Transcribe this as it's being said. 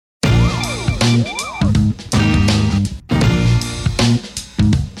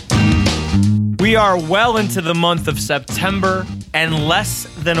We are well into the month of September and less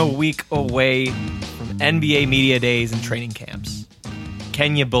than a week away from NBA Media Days and training camps.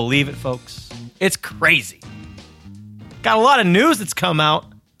 Can you believe it, folks? It's crazy. Got a lot of news that's come out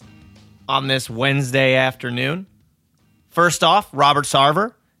on this Wednesday afternoon. First off, Robert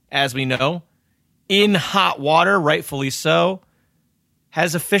Sarver, as we know, in hot water, rightfully so,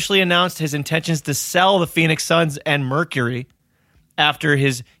 has officially announced his intentions to sell the Phoenix Suns and Mercury after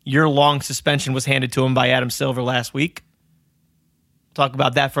his year-long suspension was handed to him by Adam Silver last week. Talk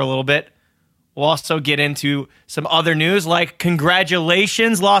about that for a little bit. We'll also get into some other news like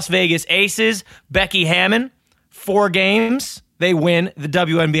congratulations, Las Vegas Aces, Becky Hammon, 4 games. They win the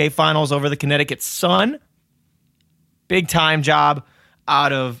WNBA Finals over the Connecticut Sun. Big time job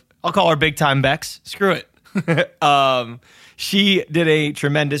out of, I'll call her Big Time Bex. Screw it. She did a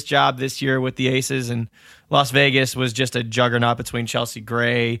tremendous job this year with the Aces, and Las Vegas was just a juggernaut between Chelsea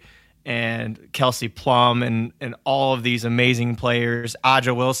Gray and Kelsey Plum and all of these amazing players.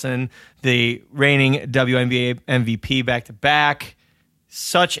 Aja Wilson, the reigning WNBA MVP back-to-back.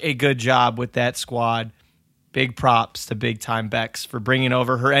 Such a good job with that squad. Big props to Big Time Bex for bringing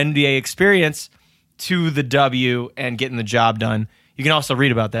over her NBA experience to the W and getting the job done. You can also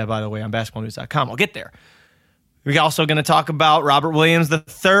read about that, by the way, on basketballnews.com. I'll get there. We're also going to talk about Robert Williams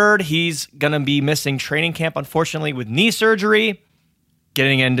III. He's going to be missing training camp, unfortunately, with knee surgery.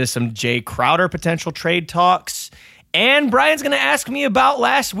 Getting into some Jay Crowder potential trade talks. And Brian's going to ask me about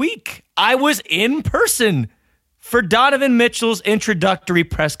last week. I was in person for Donovan Mitchell's introductory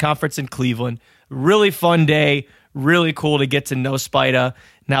press conference in Cleveland. Really fun day. Really cool to get to know Spida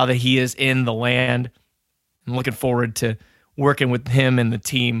now that he is in the land. I'm looking forward to working with him and the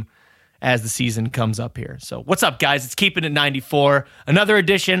team as the season comes up here. So what's up, guys? It's Keeping It 94. Another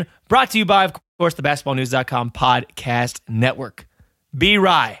edition brought to you by, of course, the basketballnews.com podcast network.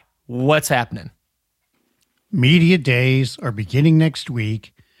 B-Rye, what's happening? Media days are beginning next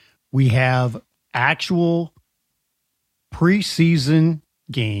week. We have actual preseason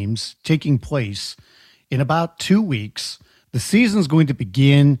games taking place in about 2 weeks. The season's going to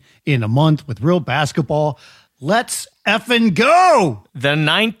begin in a month with real basketball. Let's effing go! The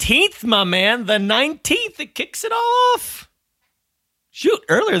 19th, my man. The 19th. It kicks it all off. Shoot,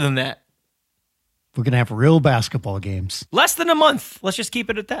 earlier than that. We're going to have real basketball games. Less than a month. Let's just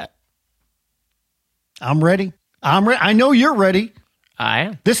keep it at that. I'm ready. I know you're ready. I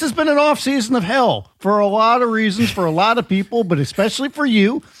am. This has been an off season of hell for a lot of reasons, for a lot of people, but especially for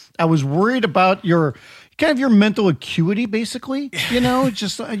you. I was worried about your mental acuity, basically. You know,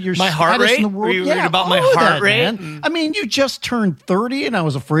 just your my heart rate. In the world. Were you worried about my heart rate? Man. I mean, you just turned 30, and I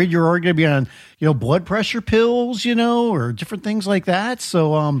was afraid you were already going to be on, blood pressure pills, or different things like that.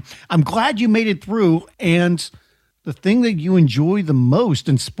 So I'm glad you made it through. And the thing that you enjoy the most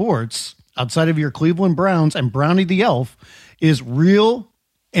in sports, outside of your Cleveland Browns and Brownie the Elf, is real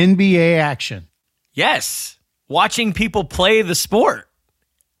NBA action. Yes. Watching people play the sport.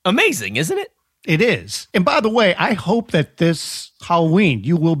 Amazing, isn't it? It is. And by the way, I hope that this Halloween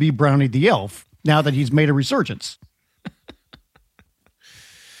you will be Brownie the Elf now that he's made a resurgence.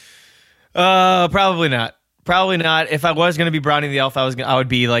 Probably not. Probably not. If I was going to be Brownie the Elf, I would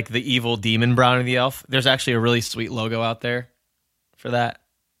be like the evil demon Brownie the Elf. There's actually a really sweet logo out there for that.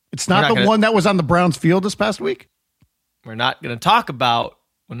 It's not the one that was on the Browns field this past week? We're not going to talk about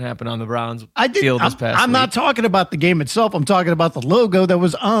what happened on the Browns field this past week. I'm not talking about the game itself. I'm talking about the logo that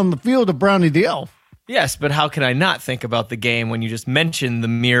was on the field of Brownie the Elf. Yes, but how can I not think about the game when you just mentioned the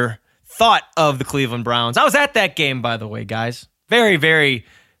mere thought of the Cleveland Browns? I was at that game, by the way, guys. Very, very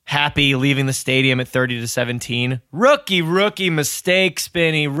happy leaving the stadium at 30-17. Rookie mistake,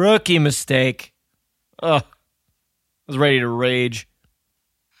 Spinny. Rookie mistake. Ugh. I was ready to rage.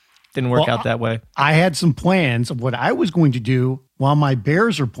 Didn't work out that way. I had some plans of what I was going to do while my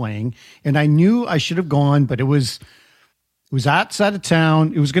Bears are playing, and I knew I should have gone, but it was outside of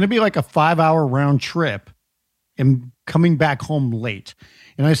town. It was going to be like a 5-hour round trip and coming back home late.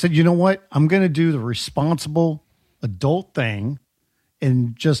 And I said, you know what? I'm going to do the responsible adult thing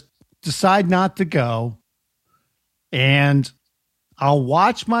and just decide not to go. And I'll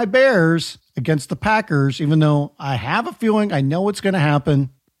watch my Bears against the Packers, even though I have a feeling I know what's going to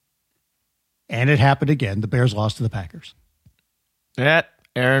happen. And it happened again. The Bears lost to the Packers. Yeah,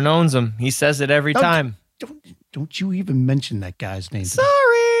 Aaron owns them. He says it every time. Don't you even mention that guy's name.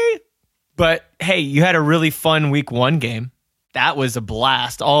 Sorry. But, hey, you had a really fun week 1 game. That was a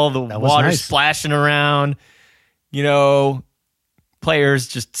blast. All the water splashing around. Players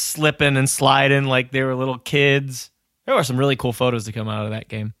just slipping and sliding like they were little kids. There were some really cool photos to come out of that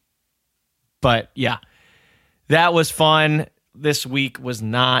game. But, yeah, that was fun. This week was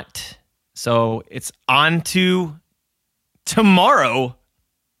not So it's on to tomorrow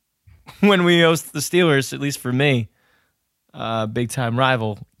when we host the Steelers, at least for me. Big time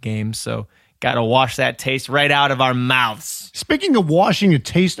rival game. So got to wash that taste right out of our mouths. Speaking of washing a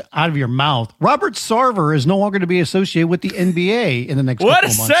taste out of your mouth, Robert Sarver is no longer to be associated with the NBA in the next couple of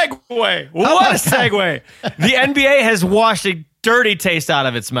months. Segue. What a segue. The NBA has washed a dirty taste out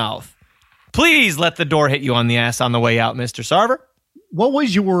of its mouth. Please let the door hit you on the ass on the way out, Mr. Sarver. What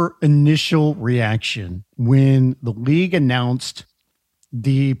was your initial reaction when the league announced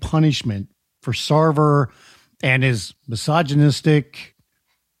the punishment for Sarver and his misogynistic,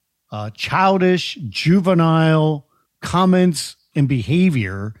 childish, juvenile comments and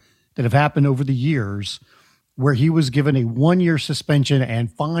behavior that have happened over the years, where he was given a 1-year suspension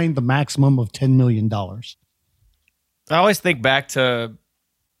and fined the maximum of $10 million? I always think back to,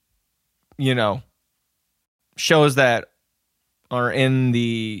 shows that are in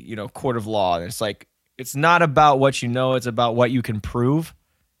the, court of law. And it's like, it's not about what you know, it's about what you can prove.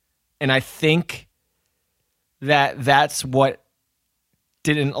 And I think that that's what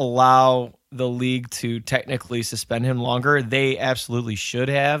didn't allow the league to technically suspend him longer. They absolutely should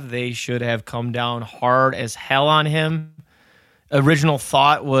have. They should have come down hard as hell on him. Original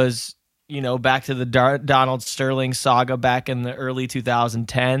thought was, back to the Donald Sterling saga back in the early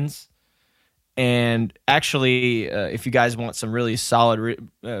 2010s. And actually, if you guys want some really solid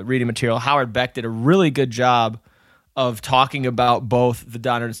reading material, Howard Beck did a really good job of talking about both the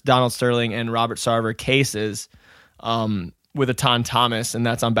Donald Sterling and Robert Sarver cases with Aton Thomas, and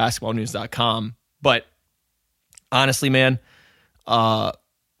that's on basketballnews.com. But honestly, man, I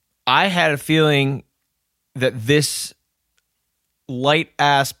had a feeling that this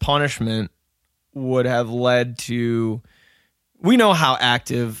light-ass punishment would have led to... We know how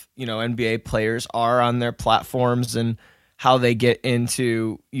active, NBA players are on their platforms and how they get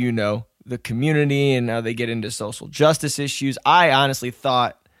into, the community and how they get into social justice issues. I honestly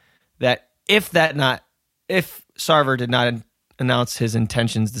thought that if Sarver did not announce his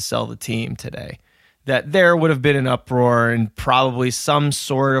intentions to sell the team today, that there would have been an uproar and probably some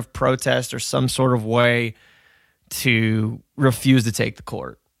sort of protest or some sort of way to refuse to take the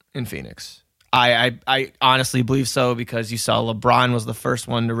court in Phoenix. I honestly believe so, because you saw LeBron was the first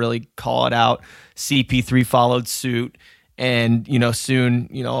one to really call it out. CP3 followed suit. And, soon,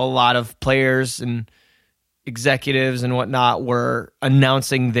 a lot of players and executives and whatnot were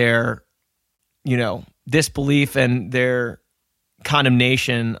announcing their, disbelief and their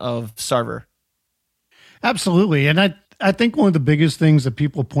condemnation of Sarver. Absolutely. And I think one of the biggest things that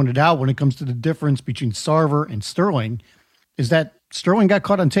people pointed out when it comes to the difference between Sarver and Sterling is that Sterling got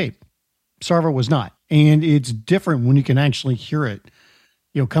caught on tape. Sarver was not. And it's different when you can actually hear it,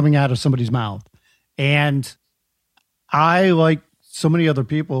 coming out of somebody's mouth. And I, like so many other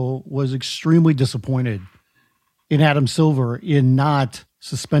people, was extremely disappointed in Adam Silver in not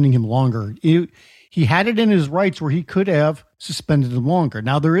suspending him longer. He had it in his rights where he could have suspended him longer.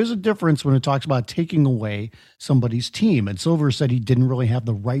 Now, there is a difference when it talks about taking away somebody's team. And Silver said he didn't really have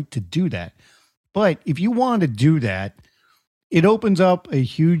the right to do that. But if you want to do that, it opens up a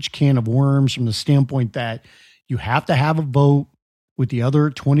huge can of worms from the standpoint that you have to have a vote with the other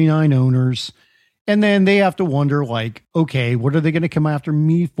 29 owners. And then they have to wonder, like, okay, what are they going to come after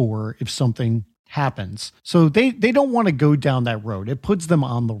me for if something happens? So they don't want to go down that road. It puts them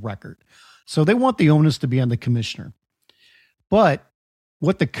on the record. So they want the onus to be on the commissioner. But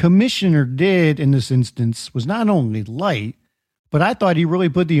what the commissioner did in this instance was not only light, but I thought he really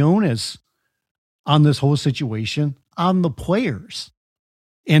put the onus on this whole situation on the players.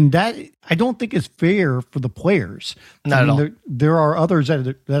 And that, I don't think, is fair for the players. Not at all. There are others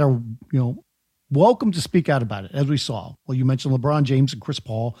that are welcome to speak out about it, as we saw. Well, you mentioned LeBron James and Chris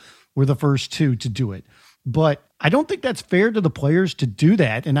Paul were the first two to do it. But I don't think that's fair to the players to do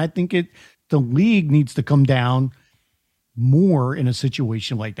that. And I think the league needs to come down more in a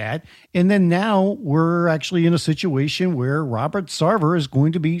situation like that. And then now we're actually in a situation where Robert Sarver is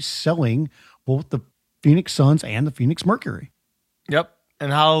going to be selling both the Phoenix Suns and the Phoenix Mercury. Yep.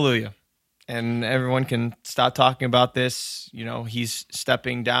 And hallelujah. And everyone can stop talking about this. He's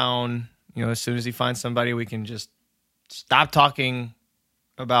stepping down. As soon as he finds somebody, we can just stop talking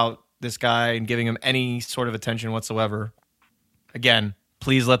about this guy and giving him any sort of attention whatsoever. Again,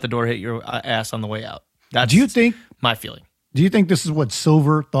 please let the door hit your ass on the way out. That's my feeling. Do you think this is what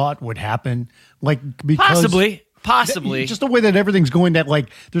Silver thought would happen? Because Possibly. Just the way that everything's going, that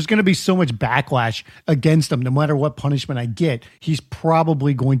there's going to be so much backlash against him, no matter what punishment I get. He's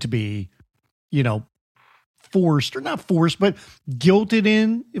probably going to be, forced, or not forced, but guilted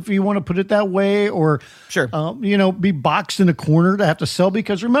in, if you want to put it that way, or Sure. Be boxed in a corner to have to sell.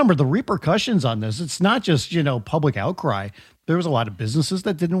 Because remember, the repercussions on this, it's not just, public outcry. There was a lot of businesses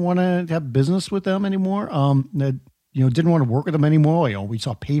that didn't want to have business with them anymore. That didn't want to work with them anymore. We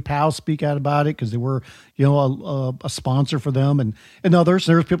saw PayPal speak out about it because they were, a sponsor for them, and others.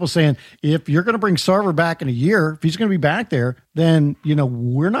 There's people saying, if you're going to bring Sarver back in a year, if he's going to be back there, then,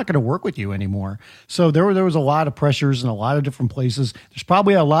 we're not going to work with you anymore. So there was a lot of pressures in a lot of different places. There's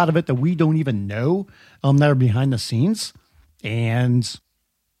probably a lot of it that we don't even know that are behind the scenes. And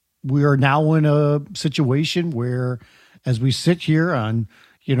we are now in a situation where, as we sit here on,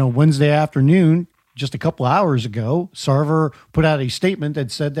 Wednesday afternoon, just a couple hours ago, Sarver put out a statement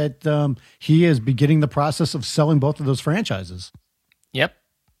that said that he is beginning the process of selling both of those franchises. Yep.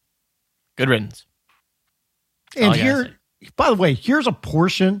 Good riddance. And here, by the way, here's a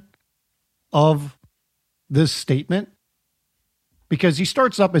portion of this statement, because he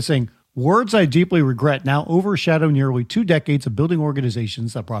starts up by saying, "Words I deeply regret now overshadow nearly 2 decades of building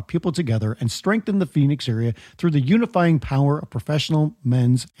organizations that brought people together and strengthened the Phoenix area through the unifying power of professional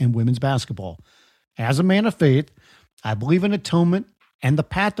men's and women's basketball. As a man of faith, I believe in atonement and the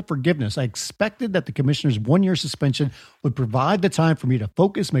path to forgiveness. I expected that the commissioner's 1-year suspension would provide the time for me to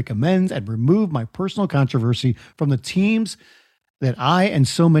focus, make amends, and remove my personal controversy from the teams that I and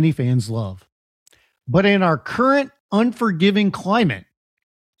so many fans love. But in our current unforgiving climate,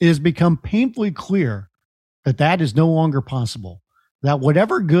 it has become painfully clear that that is no longer possible. That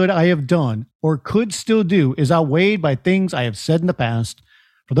whatever good I have done or could still do is outweighed by things I have said in the past.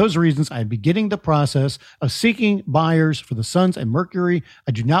 For those reasons, I am beginning the process of seeking buyers for the Suns and Mercury.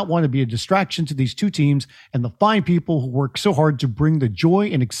 I do not want to be a distraction to these two teams and the fine people who work so hard to bring the joy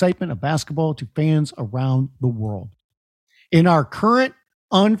and excitement of basketball to fans around the world. In our current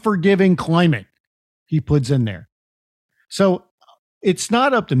unforgiving climate," he puts in there. So it's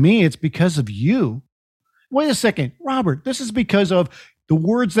not up to me. It's because of you. Wait a second, Robert, this is because of the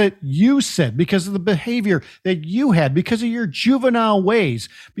words that you said, because of the behavior that you had, because of your juvenile ways,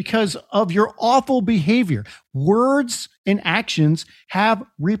 because of your awful behavior. Words and actions have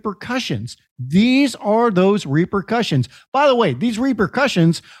repercussions. These are those repercussions. By the way, these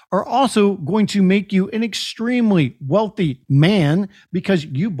repercussions are also going to make you an extremely wealthy man, because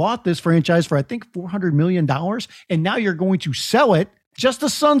you bought this franchise for, I think, $400 million. And now you're going to sell it, just the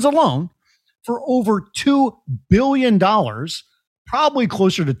Suns alone, for over $2 billion. Probably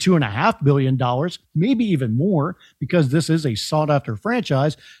closer to $2.5 billion, maybe even more, because this is a sought-after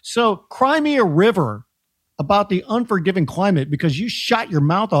franchise. So cry me a river about the unforgiving climate, because you shot your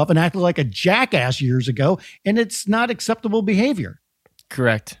mouth off and acted like a jackass years ago, and it's not acceptable behavior.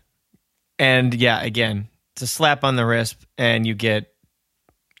 Correct. And yeah, again, it's a slap on the wrist, and you get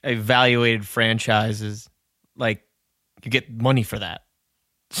evaluated franchises, like, you get money for that.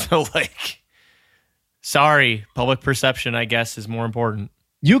 So, like, sorry, public perception, I guess, is more important.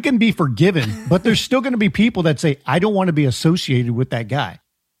 You can be forgiven, but there's still going to be people that say, I don't want to be associated with that guy.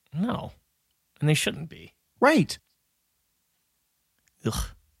 No, and they shouldn't be. Right.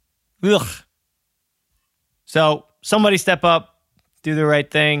 Ugh. So somebody step up, do the right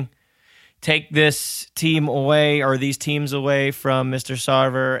thing, take this team away, or these teams away from Mr.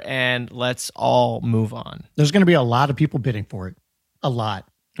 Sarver, and let's all move on. There's going to be a lot of people bidding for it. A lot.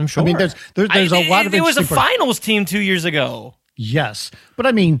 I'm sure. I mean, there's a lot of. It was a finals team 2 years ago. Yes, but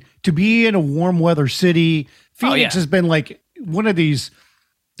I mean, to be in a warm weather city, Phoenix has been like one of these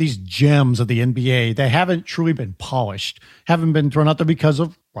gems of the NBA that haven't truly been polished, haven't been thrown out there because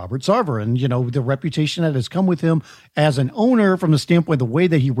of Robert Sarver and the reputation that has come with him as an owner, from the standpoint of the way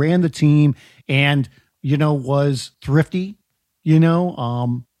that he ran the team and was thrifty,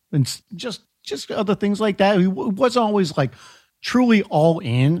 and just other things like that. He wasn't always like truly all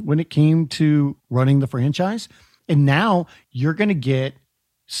in when it came to running the franchise. And now you're going to get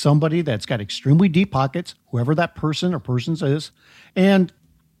somebody that's got extremely deep pockets, whoever that person or persons is. And,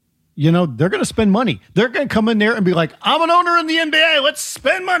 they're going to spend money. They're going to come in there and be like, I'm an owner in the NBA. Let's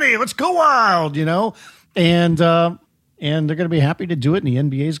spend money. Let's go wild, and they're going to be happy to do it. And the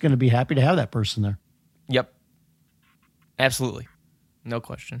NBA is going to be happy to have that person there. Yep. Absolutely. No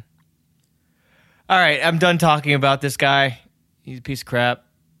question. All right. I'm done talking about this guy. He's a piece of crap.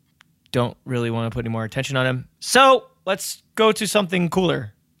 Don't really want to put any more attention on him. So let's go to something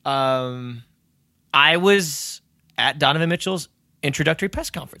cooler. I was at Donovan Mitchell's introductory press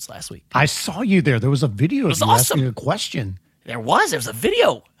conference last week. I saw you there. There was a video of you asking a question. There was a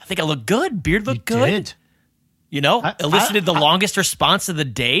video. I think I looked good. Beard looked good. Did. Elicited the longest response of the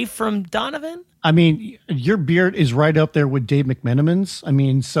day from Donovan. I mean, your beard is right up there with Dave McMenamin's.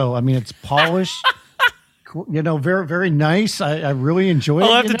 It's polished. Very, very nice. I really enjoy it.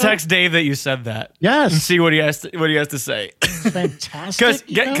 I'll have to text Dave that you said that. Yes. And see what he has to say. Fantastic.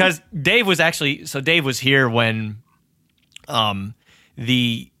 Because Dave was here when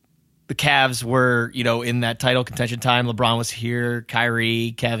the Cavs were, in that title contention time. LeBron was here,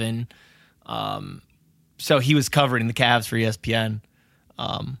 Kyrie, Kevin. So he was covering the Cavs for ESPN.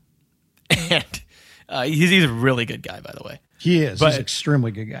 And he's a really good guy, by the way. He is. He's an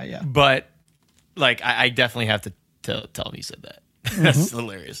extremely good guy, yeah. But, I definitely have to tell him you said that. That's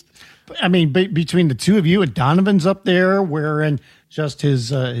hilarious. I mean, between the two of you, and Donovan's up there wearing just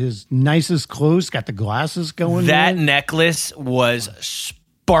his nicest clothes, got the glasses going. That necklace was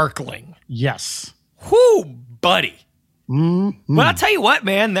sparkling. Yes. Whoo, buddy. Mm-hmm. But I'll tell you what,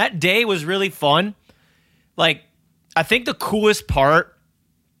 man, that day was really fun. I think the coolest part,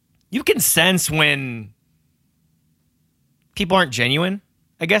 you can sense when people aren't genuine,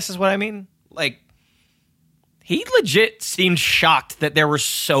 I guess is what I mean. He legit seemed shocked that there were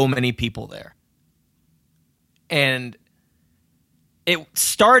so many people there. And it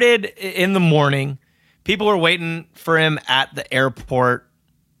started in the morning. People were waiting for him at the airport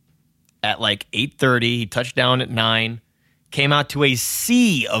at 8:30. He touched down at 9. Came out to a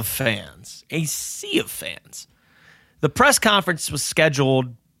sea of fans. A sea of fans. The press conference was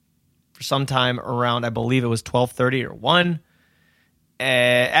scheduled for sometime around, I believe it was 12:30 or 1.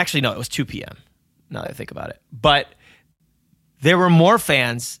 Actually, no, it was 2 p.m. Now that I think about it. But there were more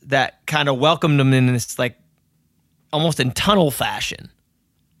fans that kind of welcomed him in this, almost in tunnel fashion.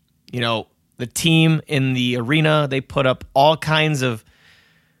 The team in the arena, they put up all kinds of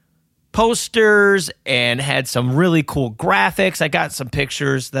posters and had some really cool graphics. I got some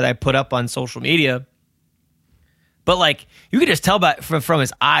pictures that I put up on social media. But, you could just tell from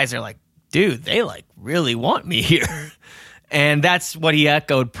his eyes, they're like, dude, they, really want me here. And that's what he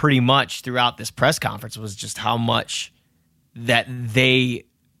echoed pretty much throughout this press conference, was just how much that they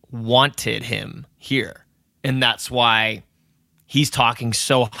wanted him here. And that's why he's talking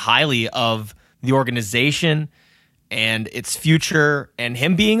so highly of the organization and its future and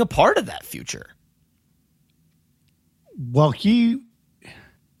him being a part of that future. Well, he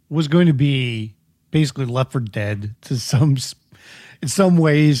was going to be basically left for dead in some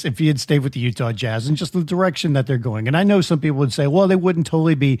ways if he had stayed with the Utah Jazz and just the direction that they're going. And I know some people would say, well, they wouldn't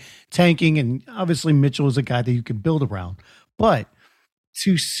totally be tanking. And obviously Mitchell is a guy that you can build around. But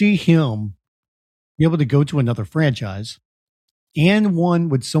to see him be able to go to another franchise and one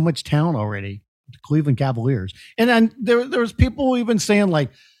with so much talent already, the Cleveland Cavaliers. And then there's people even saying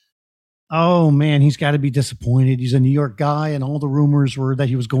oh man, he's got to be disappointed. He's a New York guy. And all the rumors were that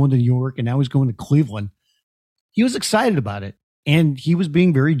he was going to New York and now he's going to Cleveland. He was excited about it. And he was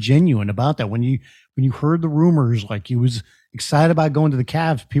being very genuine about that. When you heard the rumors, he was excited about going to the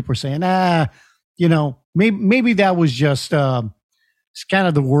Cavs, people were saying, maybe that was just it's kind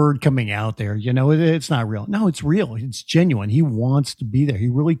of the word coming out there. It's not real. No, it's real. It's genuine. He wants to be there. He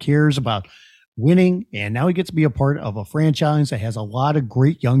really cares about winning. And now he gets to be a part of a franchise that has a lot of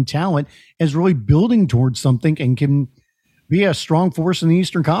great young talent, is really building towards something and can be a strong force in the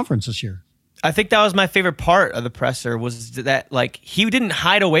Eastern Conference this year. I think that was my favorite part of the presser, was that he didn't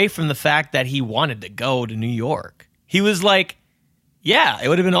hide away from the fact that he wanted to go to New York. He was like, yeah, it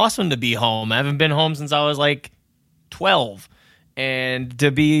would have been awesome to be home. I haven't been home since I was 12, and to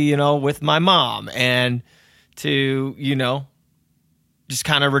be, with my mom, and to, just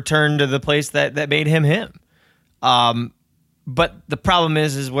kind of return to the place that made him him. But the problem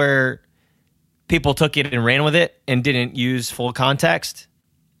is where people took it and ran with it and didn't use full context,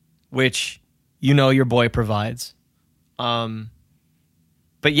 which your boy provides. But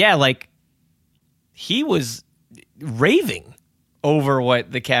yeah, he was raving over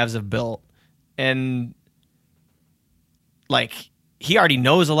what the Cavs have built. And he already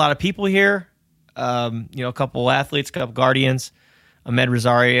knows a lot of people here. A couple athletes, a couple Guardians, Ahmed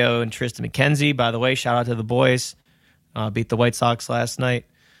Rosario and Tristan McKenzie. By the way, shout out to the boys. Beat the White Sox last night.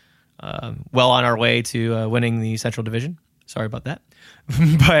 Well on our way to winning the Central Division. Sorry about that.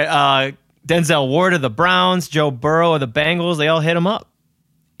 But Denzel Ward of the Browns, Joe Burrow of the Bengals, they all hit him up.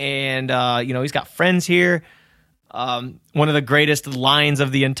 And, he's got friends here. One of the greatest lines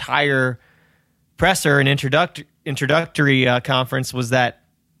of the entire presser and introductory conference was that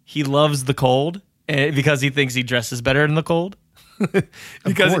he loves the cold because he thinks he dresses better in the cold.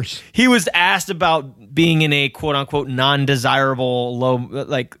 Because he was asked about being in a quote-unquote non-desirable,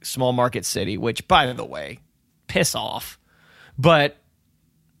 low, small market city, which, by the way, piss off. But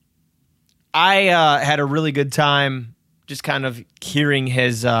I had a really good time just kind of hearing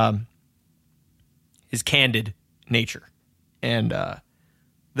his candid nature. And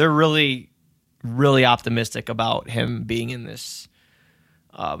they're really really optimistic about him being in this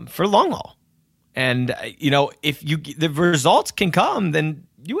for long haul. And, if the results can come, then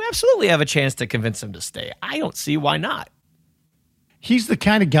you absolutely have a chance to convince him to stay. I don't see why not. He's the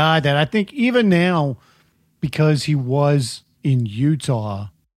kind of guy that I think even now, because he was in Utah,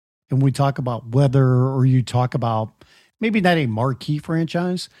 and we talk about weather, or you talk about maybe not a marquee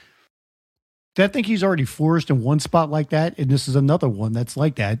franchise, I think he's already flourished in one spot like that, and this is another one that's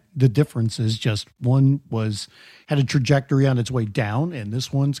like that. The difference is just one had a trajectory on its way down, and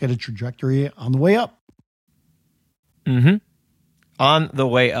this one's got a trajectory on the way up. Mm-hmm. On the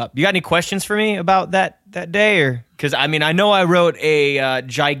way up. You got any questions for me about that day? Or because I know I wrote a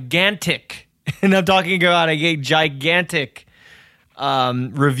gigantic, and I'm talking about a gigantic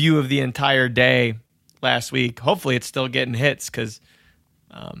review of the entire day last week. Hopefully, it's still getting hits because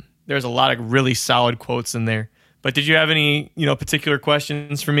there's a lot of really solid quotes in there. But did you have any, particular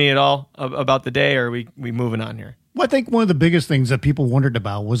questions for me at all about the day, or are we moving on here? Well, I think one of the biggest things that people wondered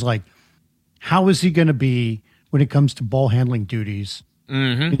about was like, how is he going to be when it comes to ball handling duties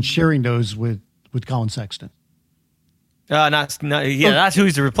and sharing those with Colin Sexton? That's who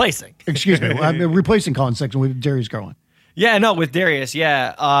he's replacing. Excuse me, I'm replacing Colin Sexton with Darius Garland. Yeah, no, with Darius,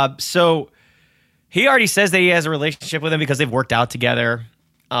 yeah. So he already says that he has a relationship with him because they've worked out together.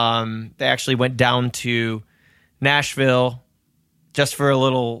 They actually went down to Nashville just for a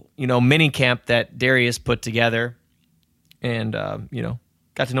little, mini camp that Darius put together, and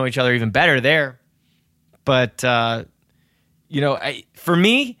got to know each other even better there. But for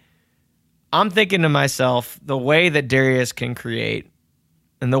me, I'm thinking to myself, the way that Darius can create,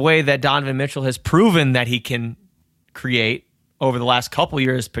 and the way that Donovan Mitchell has proven that he can create over the last couple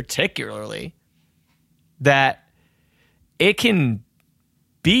years, particularly, that it can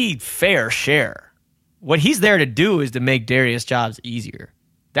be fair share. What he's there to do is to make Darius' jobs easier.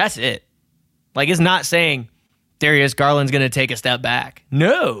 That's it. Like, it's not saying Darius Garland's going to take a step back.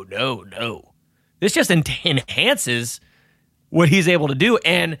 No. This just enhances what he's able to do,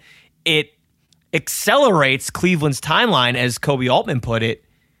 and it accelerates Cleveland's timeline, as Kobe Altman put it,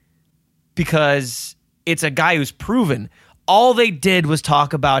 because it's a guy who's proven. All they did was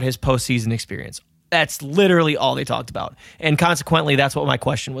talk about his postseason experience. That's literally all they talked about. And consequently, that's what my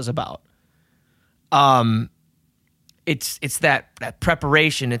question was about. It's that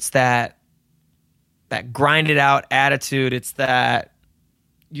preparation. It's that grinded out attitude. It's that,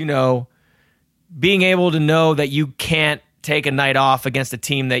 being able to know that you can't take a night off against a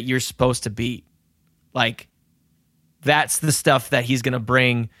team that you're supposed to beat. Like, that's the stuff that he's going to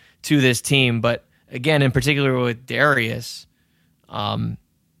bring to this team. But again, in particular with Darius,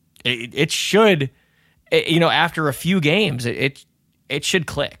 it should, after a few games, it should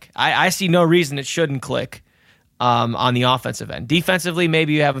click. I see no reason it shouldn't click on the offensive end. Defensively,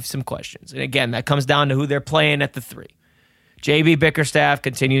 maybe you have some questions. And again, that comes down to who they're playing at the three. JB Bickerstaff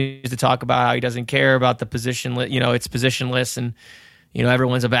continues to talk about how he doesn't care about the position, it's positionless, and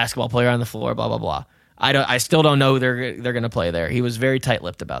everyone's a basketball player on the floor, blah blah blah. I still don't know who they're going to play there. He was very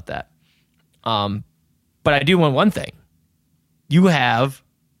tight-lipped about that. But I do want one thing. You have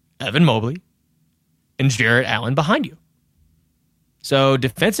Evan Mobley and Jarrett Allen behind you. So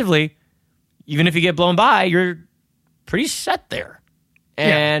defensively, even if you get blown by, you're pretty set there.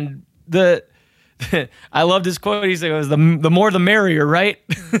 And I loved his quote. He said, "It was the more the merrier," right?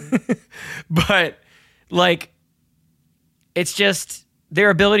 But it's just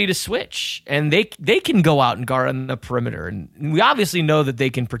their ability to switch, and they can go out and guard on the perimeter, and we obviously know that they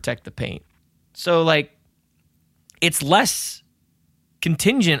can protect the paint. So it's less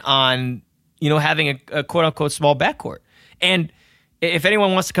contingent on having a quote unquote small backcourt. And if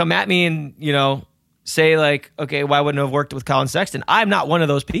anyone wants to come at me and say okay, why wouldn't it have worked with Colin Sexton? I'm not one of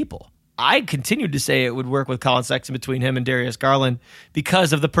those people. I continued to say it would work with Colin Sexton between him and Darius Garland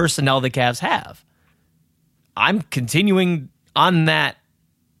because of the personnel the Cavs have. I'm continuing on that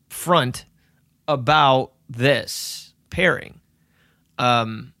front about this pairing.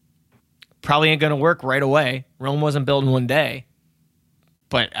 Probably ain't going to work right away. Rome wasn't built in one day.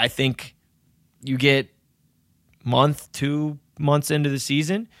 But I think you get month, 2 months into the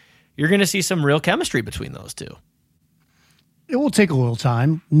season, you're going to see some real chemistry between those two. It will take a little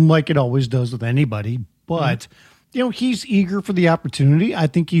time, like it always does with anybody. But, he's eager for the opportunity. I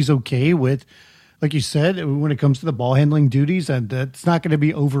think he's okay with, like you said, when it comes to the ball handling duties, and that's not going to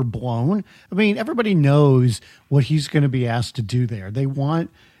be overblown. I mean, everybody knows what he's going to be asked to do there. They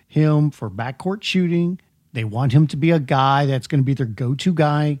want him for backcourt shooting. They want him to be a guy that's going to be their go-to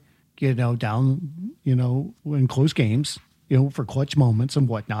guy, down, in close games, for clutch moments and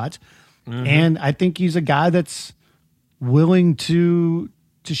whatnot. Mm-hmm. And I think he's a guy that's willing to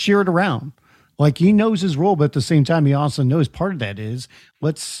share it around Like he knows his role, but at the same time, he also knows part of that is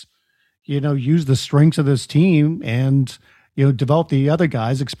let's, use the strengths of this team and, develop the other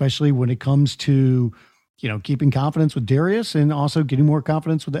guys, especially when it comes to, keeping confidence with Darius and also getting more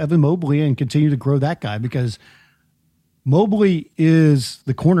confidence with Evan Mobley and continue to grow that guy because Mobley is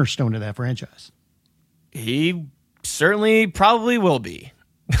the cornerstone of that franchise. He certainly probably will be.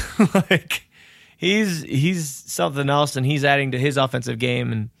 Like he's something else, and he's adding to his offensive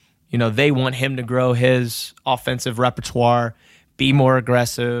game, and they want him to grow his offensive repertoire, be more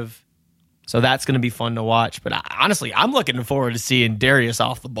aggressive. So that's going to be fun to watch. But honestly, I'm looking forward to seeing Darius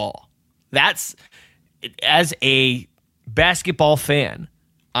off the ball. That's, as a basketball fan,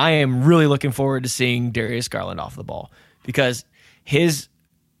 I am really looking forward to seeing Darius Garland off the ball because his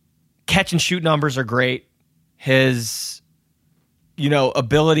catch and shoot numbers are great. His,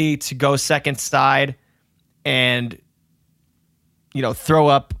 ability to go second side and, throw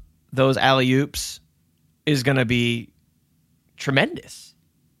up those alley-oops is going to be tremendous.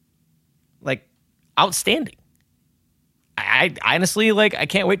 Like, outstanding. I honestly, I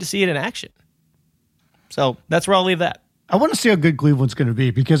can't wait to see it in action. So that's where I'll leave that. I want to see how good Cleveland's going to be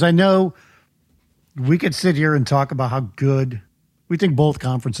because I know we could sit here and talk about how good we think both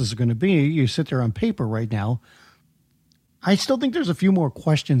conferences are going to be. You sit there on paper right now. I still think there's a few more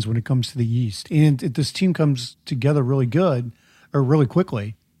questions when it comes to the East. And if this team comes together really good or really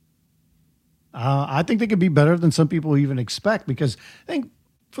quickly, I think they could be better than some people even expect because I think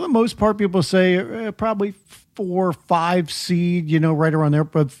for the most part, people say probably 4 or 5 seed, right around there.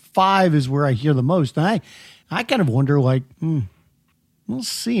 But 5 is where I hear the most. And I kind of wonder, we'll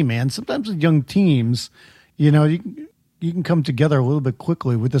see, man. Sometimes with young teams, you can come together a little bit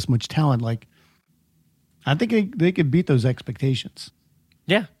quickly with this much talent. I think they could beat those expectations.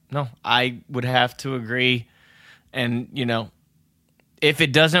 Yeah, no, I would have to agree. And, if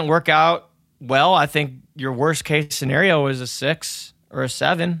it doesn't work out well, I think your worst case scenario is a 6 or a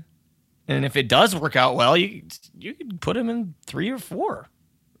 7. And if it does work out well, you could put him in 3 or 4.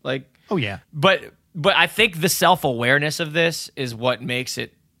 Oh, yeah. But I think the self-awareness of this is what makes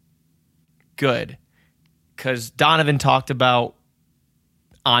it good. Because Donovan talked about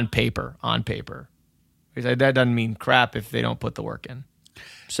on paper. He said that doesn't mean crap if they don't put the work in.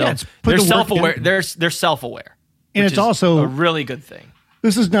 So yeah, they're self-aware. They're self-aware, and it's also a really good thing.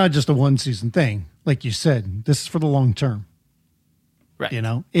 This is not just a one-season thing, like you said. This is for the long term, right?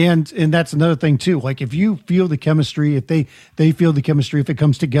 And that's another thing too. If you feel the chemistry, if they feel the chemistry, if it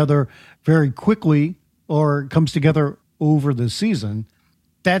comes together very quickly or comes together over the season,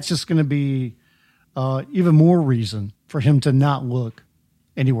 that's just going to be even more reason for him to not look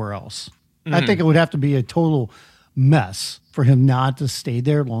anywhere else. I think it would have to be a total mess for him not to stay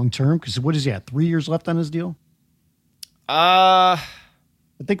there long term. Because what is he at? 3 years left on his deal? I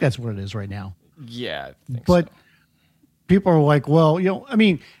think that's what it is right now. Yeah, I think but so. People are like, well,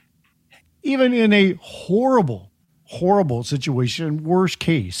 even in a horrible, horrible situation, worst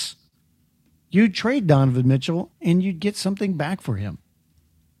case, you'd trade Donovan Mitchell and you'd get something back for him.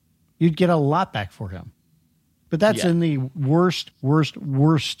 You'd get a lot back for him. But that's in the worst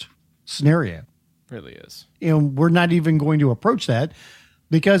scenario. Really is. And we're not even going to approach that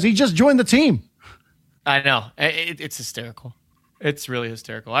because he just joined the team. I know. It's hysterical. It's really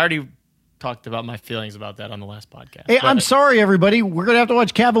hysterical. I already talked about my feelings about that on the last podcast. Hey, I'm sorry, everybody. We're going to have to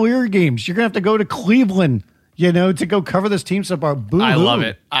watch Cavalier games. You're going to have to go to Cleveland, to go cover this team. So boo-hoo. I love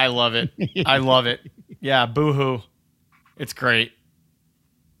it. I love it. Yeah, boo-hoo. It's great.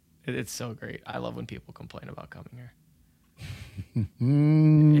 It's so great. I love when people complain about coming here.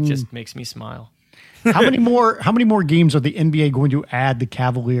 It just makes me smile. How many more games are the NBA going to add the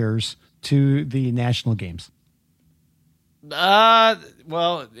Cavaliers to the national games?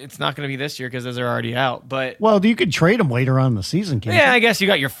 Well, it's not going to be this year because those are already out. But you could trade them later on in the season. Can't you? I guess you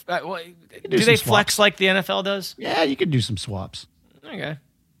got your. Do they flex like the NFL does? Yeah, you could do some swaps. Okay,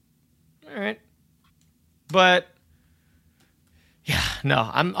 all right. But yeah, no,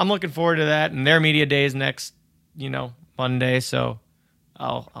 I'm looking forward to that, and their media day is next, Monday, so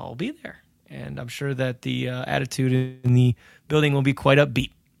I'll be there, and I'm sure that the attitude in the building will be quite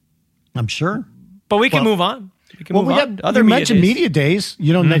upbeat. I'm sure, but we can move on. We have other media days.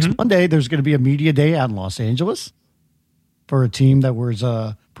 Next Monday there's going to be a media day out in Los Angeles for a team that wears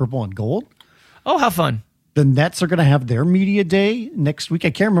purple and gold. Oh, how fun! The Nets are going to have their media day next week. I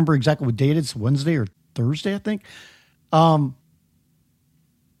can't remember exactly what date it's Wednesday or Thursday, I think.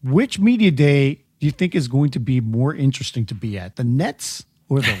 Which media day do you think is going to be more interesting to be at, the Nets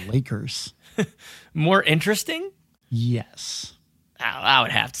or the Lakers? More interesting? Yes. I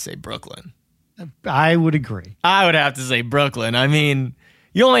would have to say Brooklyn. I would agree. I would have to say Brooklyn. I mean,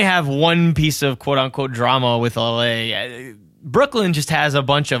 you only have one piece of quote unquote drama with LA. Brooklyn just has a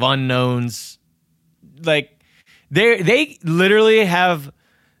bunch of unknowns. Like they literally have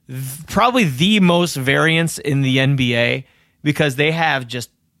probably the most variance in the NBA because they have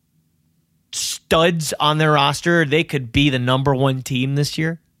just studs on their roster. They could be the number one team this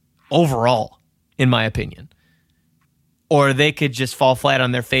year overall, in my opinion. Or they could just fall flat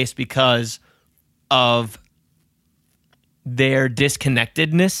on their face because of their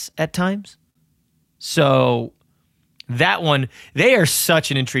disconnectedness at times. So that one, they are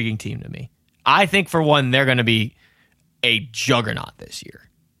such an intriguing team to me. I think for one, they're going to be a juggernaut this year.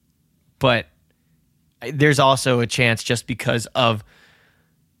 But there's also a chance just because of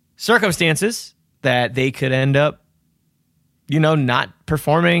circumstances that they could end up, not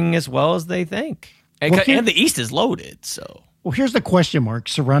performing as well as they think. And the East is loaded, so. Well, here's the question mark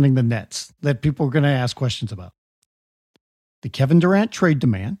surrounding the Nets that people are going to ask questions about. The Kevin Durant trade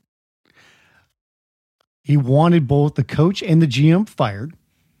demand. He wanted both the coach and the GM fired.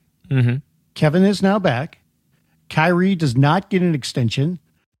 Mm-hmm. Kevin is now back. Kyrie does not get an extension.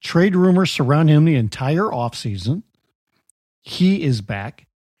 Trade rumors surround him the entire offseason. He is back.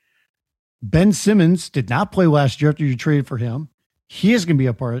 Ben Simmons did not play last year after you traded for him. He is going to be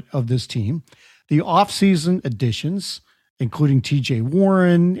a part of this team. The offseason additions, including TJ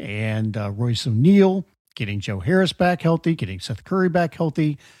Warren and Royce O'Neal, getting Joe Harris back healthy, getting Seth Curry back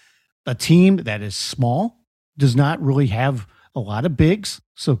healthy. A team that is small, does not really have a lot of bigs,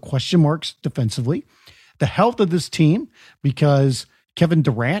 so question marks defensively. The health of this team, because Kevin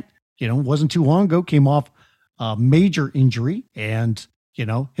Durant, wasn't too long ago, came off a major injury and,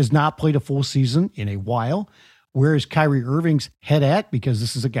 has not played a full season in a while. Where is Kyrie Irving's head at? Because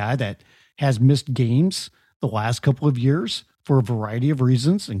this is a guy that has missed games the last couple of years for a variety of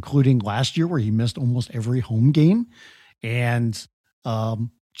reasons, including last year where he missed almost every home game. And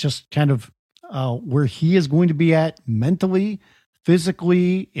just kind of where he is going to be at mentally,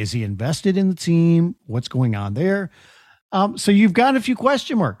 physically. Is he invested in the team? What's going on there? So you've got a few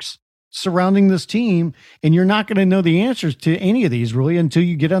question marks surrounding this team, and you're not going to know the answers to any of these really until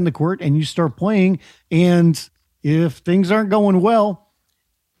you get on the court and you start playing. And if things aren't going well,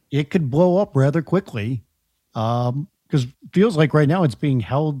 it could blow up rather quickly. Because it feels like right now it's being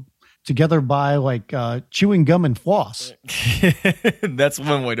held together by like chewing gum and floss. That's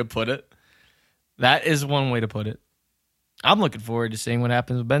one way to put it. That is one way to put it. I'm looking forward to seeing what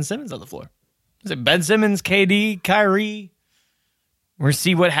happens with Ben Simmons on the floor. Is it Ben Simmons, KD, Kyrie? We'll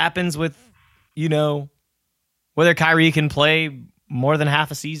see what happens with, whether Kyrie can play more than half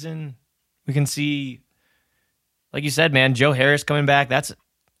a season. We can see, like you said, man, Joe Harris coming back. That's a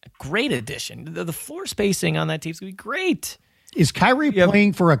great addition. The floor spacing on that team's going to be great. Is Kyrie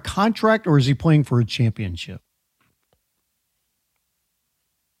playing for a contract or is he playing for a championship?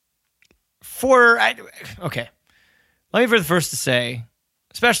 Okay. Let me be the first to say,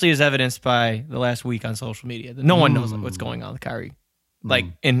 especially as evidenced by the last week on social media, that no one knows what's going on with Kyrie,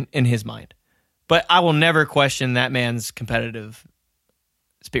 in his mind. But I will never question that man's competitive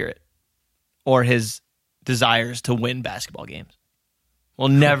spirit or his desires to win basketball games. We'll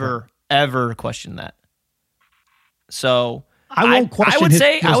never, ever question that. So I would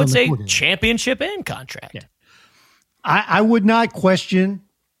say championship and contract. Yeah. I would not question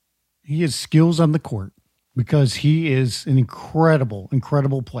his skills on the court because he is an incredible,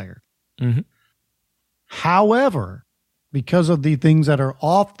 incredible player. Mm-hmm. However, because of the things that are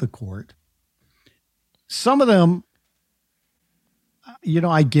off the court, some of them,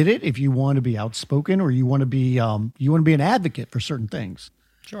 I get it if you want to be outspoken or you want to be an advocate for certain things.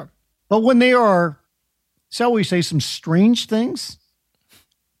 Sure. But when they are, shall we say, some strange things,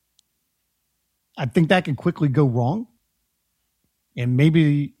 I think that can quickly go wrong. And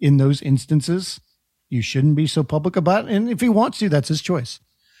maybe in those instances, you shouldn't be so public about it. And if he wants to, that's his choice.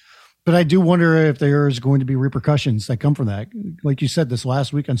 But I do wonder if there's going to be repercussions that come from that. Like you said, this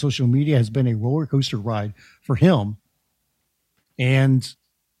last week on social media has been a roller coaster ride for him. And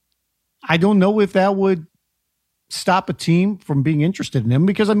I don't know if that would stop a team from being interested in him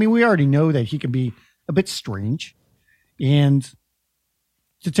because, we already know that he can be a bit strange. And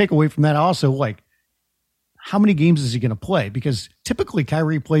to take away from that also, how many games is he going to play? Because typically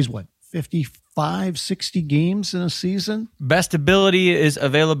Kyrie plays 55, 60 games in a season? Best ability is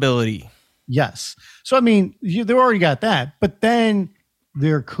availability. Yes. So, they've already got that. But then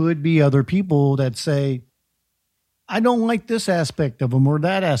there could be other people that say, I don't like this aspect of him or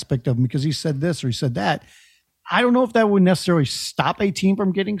that aspect of him because he said this or he said that. I don't know if that would necessarily stop a team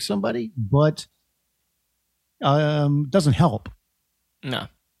from getting somebody, but doesn't help. No.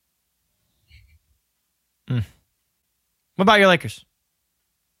 What about your Lakers?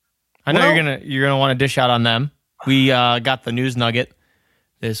 I know you're gonna want to dish out on them. We got the news nugget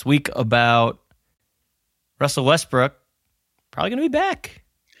this week about Russell Westbrook probably gonna be back,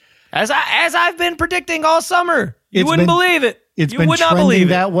 as I've been predicting all summer. You wouldn't believe it. It's been trending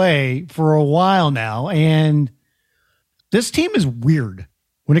that way for a while now, and this team is weird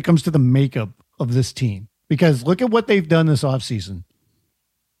when it comes to the makeup of this team, because look at what they've done this offseason.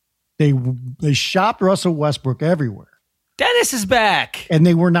 They shopped Russell Westbrook everywhere. Dennis is back. And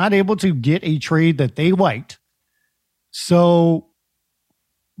they were not able to get a trade that they liked. So,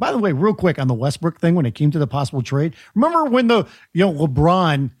 by the way, real quick on the Westbrook thing, when it came to the possible trade, remember when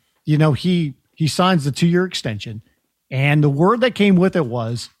LeBron, he signs the 2-year extension, and the word that came with it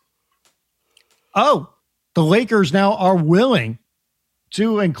was, the Lakers now are willing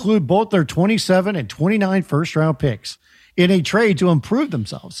to include both their 27 and 29 first-round picks in a trade to improve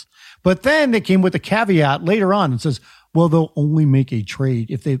themselves. But then they came with a caveat later on and says, well, they'll only make a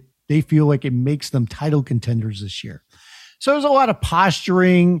trade if they feel like it makes them title contenders this year. So there's a lot of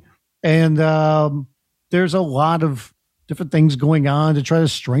posturing, and there's a lot of different things going on to try to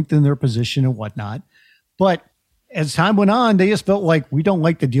strengthen their position and whatnot. But as time went on, they just felt like, we don't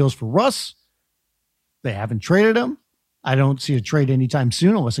like the deals for Russ. They haven't traded him. I don't see a trade anytime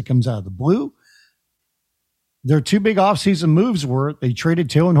soon unless it comes out of the blue. Their 2 big offseason moves were they traded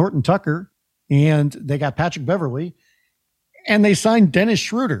Taylor Horton Tucker, and they got Patrick Beverley, and they signed Dennis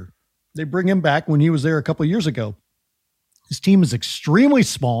Schroeder. They bring him back when he was there a couple of years ago. His team is extremely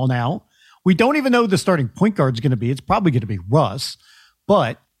small now. We don't even know who the starting point guard is going to be. It's probably going to be Russ,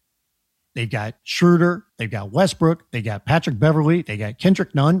 but they've got Schroeder, they've got Westbrook, they got Patrick Beverley, they got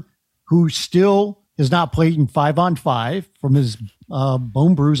Kendrick Nunn, who still has not played in 5-on-5 from his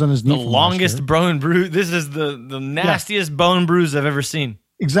bone bruise on his knee. The longest bone bruise. This is the nastiest bone bruise I've ever seen.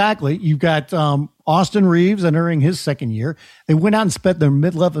 Exactly. You've got Austin Reeves entering his second year. They went out and spent their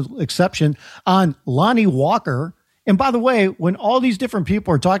mid-level exception on Lonnie Walker. And by the way, when all these different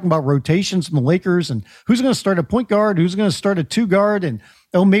people are talking about rotations in the Lakers and who's going to start a point guard, who's going to start a 2-guard, and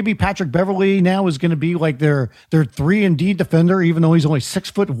maybe Patrick Beverley now is going to be like their 3-and-D defender, even though he's only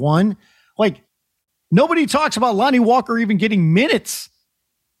 6'1". Like, nobody talks about Lonnie Walker even getting minutes.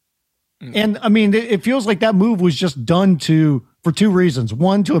 And I mean, it feels like that move was just done for 2 reasons.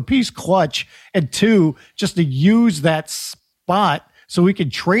 1, to appease Clutch, and 2, just to use that spot so we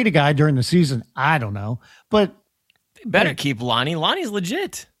could trade a guy during the season. I don't know, but they better keep Lonnie. Lonnie's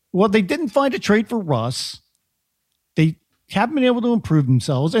legit. Well, they didn't find a trade for Russ. They haven't been able to improve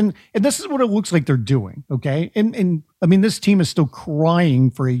themselves. And this is what it looks like they're doing. Okay. And I mean, this team is still crying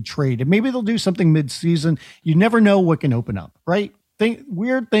for a trade, and maybe they'll do something mid-season. You never know what can open up, right?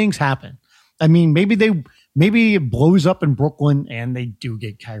 Weird things happen. I mean, maybe it blows up in Brooklyn and they do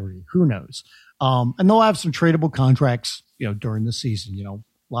get Kyrie. Who knows? And they'll have some tradable contracts, during the season.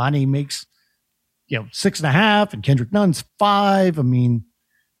 Lonnie makes, 6.5, and Kendrick Nunn's 5. I mean,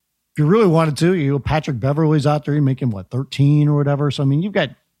 if you really wanted to, Patrick Beverley's out there making 13 or whatever. So, I mean, you've got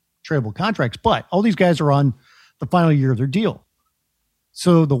tradable contracts, but all these guys are on the final year of their deal.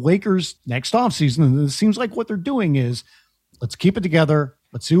 So the Lakers next offseason, and it seems like what they're doing is, let's keep it together.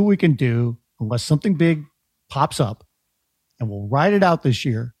 Let's see what we can do unless something big pops up, and we'll ride it out this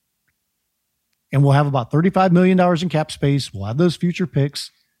year. And we'll have about $35 million in cap space. We'll have those future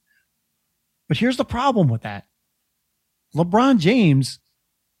picks. But here's the problem with that. LeBron James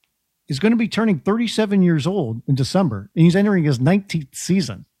is going to be turning 37 years old in December, and he's entering his 19th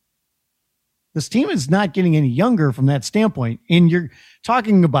season. This team is not getting any younger from that standpoint. And you're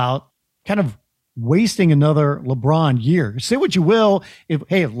talking about kind of wasting another LeBron year. Say what you will. If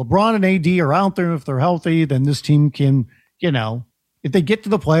LeBron and AD are out there, if they're healthy, then this team can, if they get to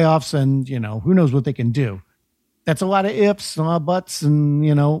the playoffs, and, who knows what they can do. That's a lot of ifs, a lot of buts, and,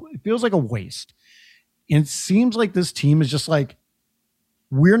 it feels like a waste. And it seems like this team is just like,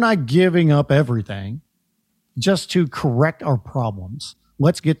 we're not giving up everything just to correct our problems.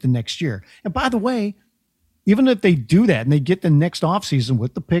 Let's get to next year. And by the way, even if they do that and they get the next offseason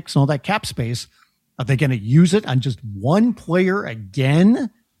with the picks and all that cap space, are they going to use it on just one player again?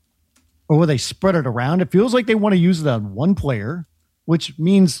 Or will they spread it around? It feels like they want to use it on one player, which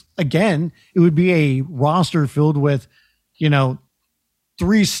means, again, it would be a roster filled with,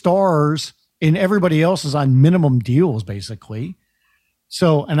 3 stars, and everybody else is on minimum deals, basically.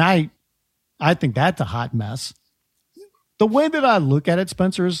 So, and I think that's a hot mess. The way that I look at it,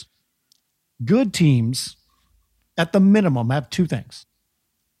 Spencer, is good teams at the minimum have 2 things.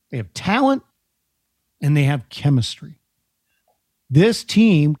 They have talent and they have chemistry. This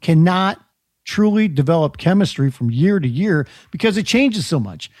team cannot truly develop chemistry from year to year because it changes so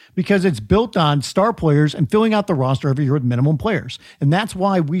much, because it's built on star players and filling out the roster every year with minimum players. And that's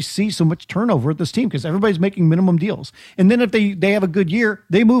why we see so much turnover at this team, because everybody's making minimum deals. And then if they have a good year,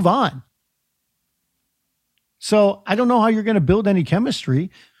 they move on. So I don't know how you're going to build any chemistry.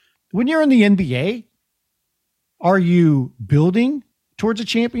 When you're in the NBA, are you building towards a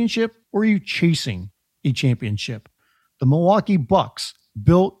championship or are you chasing a championship? The Milwaukee Bucks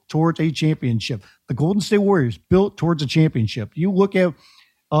built towards a championship. The Golden State Warriors built towards a championship. You look at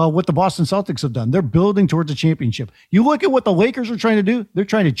what the Boston Celtics have done. They're building towards a championship. You look at what the Lakers are trying to do. They're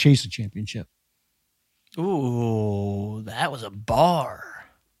trying to chase a championship. Ooh, that was a bar.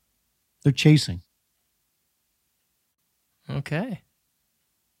 They're chasing. Okay.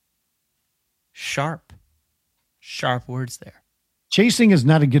 Sharp words there. Chasing is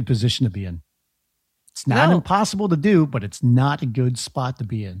not a good position to be in. It's not impossible to do, but it's not a good spot to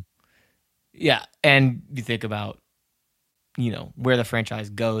be in. Yeah, and you think about, where the franchise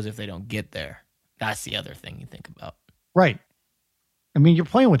goes if they don't get there. That's the other thing you think about. Right. I mean, you're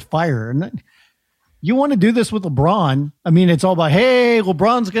playing with fire, and you want to do this with LeBron. I mean, it's all about, hey,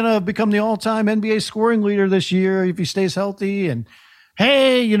 LeBron's going to become the all-time NBA scoring leader this year if he stays healthy. And,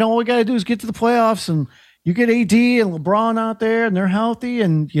 hey, all we got to do is get to the playoffs, and you get AD and LeBron out there, and they're healthy,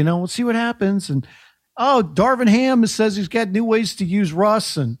 and, we'll see what happens. And, Darvin Ham says he's got new ways to use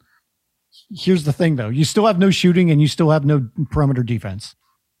Russ. And here's the thing, though. You still have no shooting, and you still have no perimeter defense.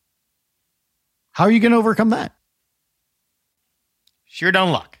 How are you going to overcome that? Sure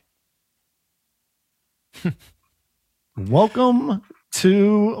don't luck. Welcome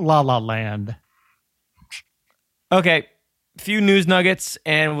to La La Land. Okay, a few news nuggets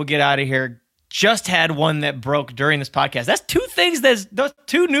and we'll get out of here. Just had one that broke during this podcast. That's two things. Those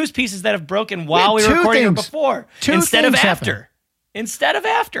two news pieces that have broken while we were recording it before. Instead of after.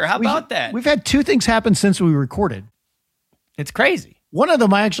 How about that? We've had two things happen since we recorded. It's crazy. One of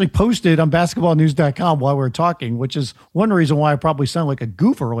them I actually posted on basketballnews.com while we were talking, which is one reason why I probably sound like a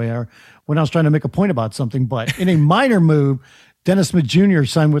goof earlier when I was trying to make a point about something. But in a minor move, Dennis Smith Jr.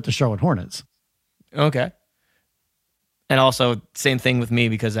 signed with the Charlotte Hornets. Okay. And also, same thing with me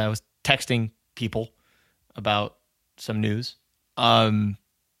because I was texting people about some news. But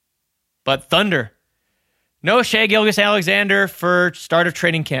Thunder. No Shai Gilgeous-Alexander for start of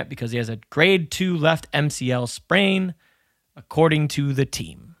training camp because he has a grade 2 left MCL sprain, according to the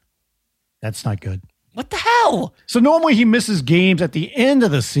team. That's not good. What the hell? So normally he misses games at the end of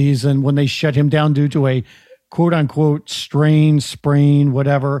the season when they shut him down due to a quote-unquote strain, sprain,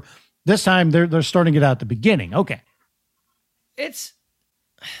 whatever. This time they're starting it out at the beginning. Okay. It's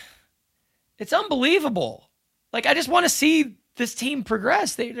unbelievable. Like, I just want to see this team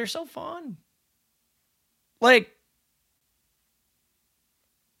progress. They're so fun. Like,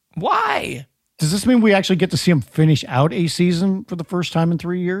 why? Does this mean we actually get to see him finish out a season for the first time in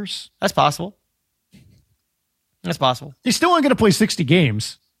 3 years? That's possible. That's possible. He's still only going to play 60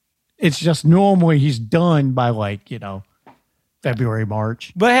 games. It's just normally he's done by February,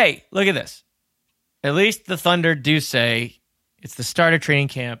 March. But hey, look at this. At least the Thunder do say it's the start of training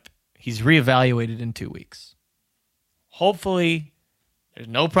camp. He's reevaluated in 2 weeks. Hopefully, there's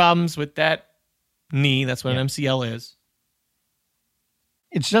no problems with that knee. That's what an MCL is.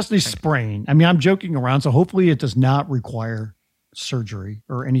 It's just a sprain. I mean, I'm joking around, so hopefully it does not require surgery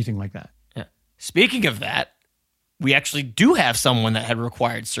or anything like that. Yeah. Speaking of that, we actually do have someone that had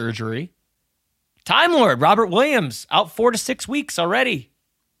required surgery. Time Lord, Robert Williams, out 4 to 6 weeks already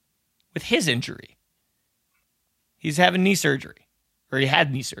with his injury. He's having knee surgery, or he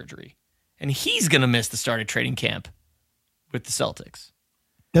had knee surgery, and he's going to miss the start of training camp with the Celtics.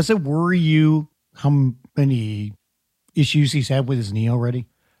 Does it worry you how many issues he's had with his knee already?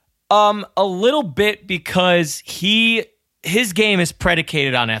 A little bit because his game is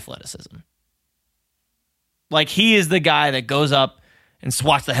predicated on athleticism. Like, he is the guy that goes up and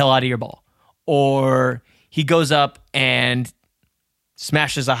swats the hell out of your ball. Or he goes up and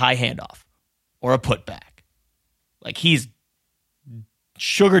smashes a high handoff or a putback. Like, he's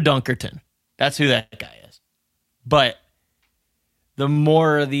Sugar Dunkerton. That's who that guy is. But the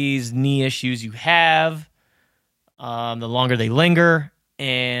more of these knee issues you have, the longer they linger.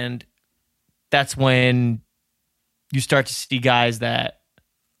 And that's when you start to see guys that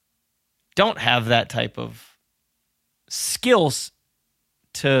don't have that type of skills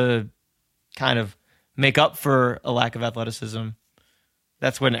to kind of make up for a lack of athleticism.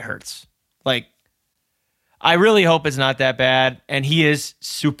 That's when it hurts. Like, I really hope it's not that bad. And he is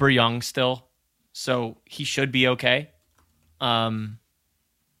super young still, so he should be okay. But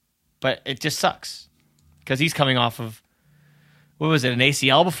it just sucks because he's coming off of, what was it, an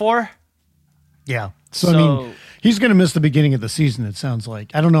ACL before? Yeah. So, I mean, he's going to miss the beginning of the season, it sounds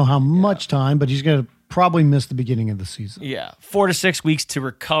like. I don't know how much time, but he's going to probably miss the beginning of the season. Yeah. 4 to 6 weeks to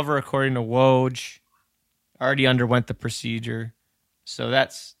recover, according to Woj. Already underwent the procedure. So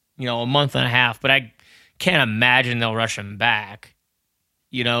that's, a month and a half. But I can't imagine they'll rush him back.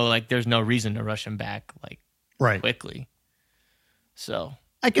 There's no reason to rush him back, quickly. So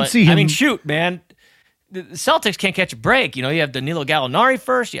I can see him. I mean, shoot, man. The Celtics can't catch a break. You have Danilo Gallinari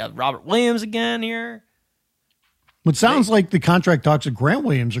first. You have Robert Williams again here. It sounds like the contract talks of Grant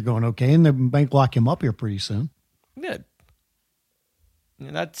Williams are going okay, and they might lock him up here pretty soon. Good.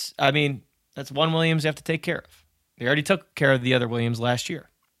 That's one Williams you have to take care of. They already took care of the other Williams last year.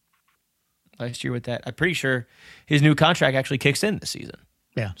 With that, I'm pretty sure his new contract actually kicks in this season.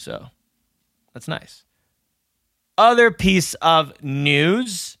 Yeah. So that's nice. Other piece of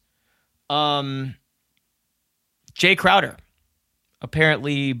news, Jay Crowder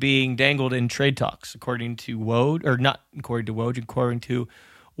apparently being dangled in trade talks, according to Woj, or not according to Woj, according to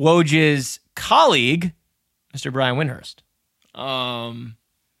Woj's colleague, Mr. Brian Windhorst.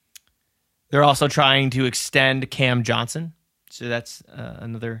 They're also trying to extend Cam Johnson, so that's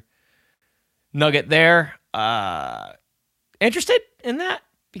another nugget there. Interested in that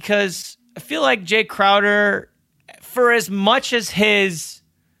because I feel like Jay Crowder, for as much as his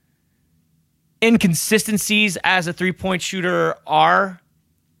inconsistencies as a three-point shooter are,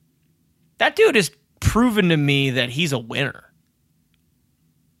 that dude has proven to me that he's a winner.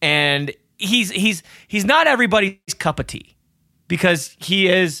 And he's not everybody's cup of tea because he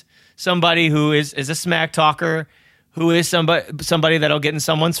is somebody who is a smack talker, who is somebody that'll get in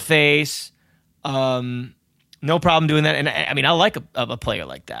someone's face. No problem doing that. And I like a player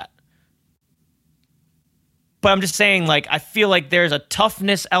like that. But I'm just saying, I feel like there's a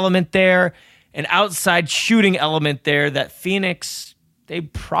toughness element there, an outside shooting element there that Phoenix, they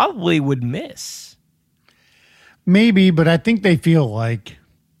probably would miss. Maybe, but I think they feel like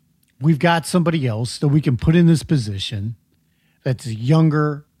we've got somebody else that we can put in this position that's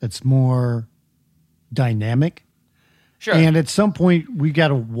younger, that's more dynamic. Sure. And at some point, we got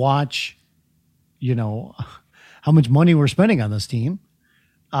to watch, how much money we're spending on this team.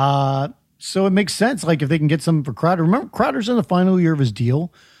 So it makes sense. If they can get something for Crowder. Remember, Crowder's in the final year of his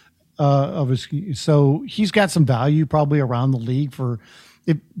deal. So he's got some value probably around the league for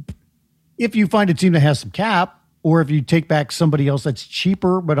if you find a team that has some cap, or if you take back somebody else that's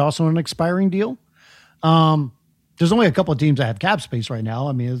cheaper but also an expiring deal. There's only a couple of teams that have cap space right now.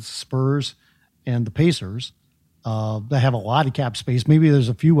 It's Spurs and the Pacers that have a lot of cap space. Maybe there's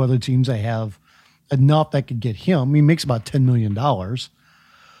a few other teams that have enough that could get him. He makes about $10 million.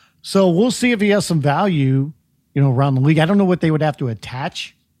 So we'll see if he has some value, around the league. I don't know what they would have to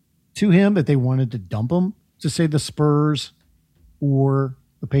attach to him if they wanted to dump him to, say, the Spurs or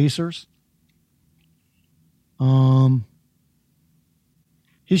the Pacers.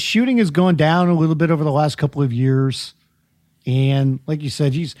 His shooting has gone down a little bit over the last couple of years. And like you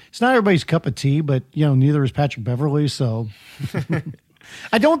said, it's not everybody's cup of tea, but, neither is Patrick Beverley. So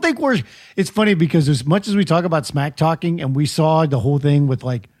I don't think it's funny because as much as we talk about smack talking, and we saw the whole thing with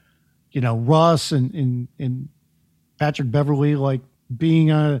Russ and Patrick Beverley,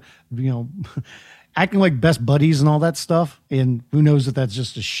 being acting like best buddies and all that stuff. And who knows if that's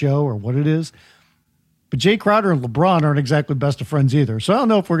just a show or what it is. But Jay Crowder and LeBron aren't exactly best of friends either. So I don't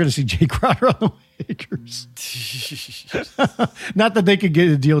know if we're going to see Jay Crowder on the Lakers. Not that they could get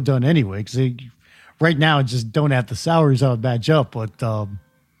a deal done anyway, because right now just don't have the salaries that would match up. But I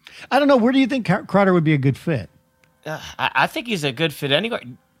don't know. Where do you think Crowder would be a good fit? I think he's a good fit anywhere.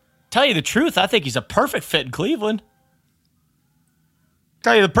 Tell you the truth, I think he's a perfect fit in Cleveland.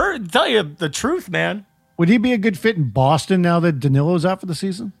 Tell you the truth, man. Would he be a good fit in Boston now that Danilo's out for the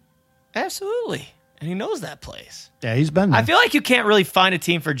season? Absolutely. And he knows that place. Yeah, he's been there. I feel like you can't really find a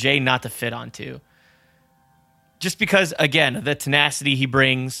team for Jay not to fit onto. Just because, again, the tenacity he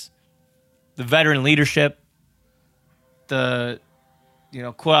brings, the veteran leadership, the,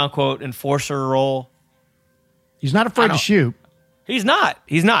 quote-unquote enforcer role. He's not afraid to shoot. He's not.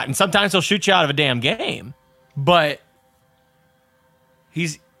 And sometimes he'll shoot you out of a damn game. But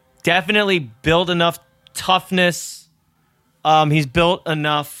he's definitely built enough toughness. He's built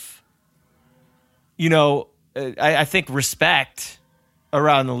enough, I think respect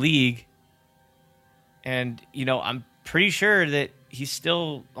around the league. And, I'm pretty sure that he's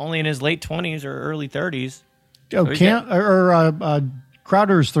still only in his late 20s or early 30s. Oh,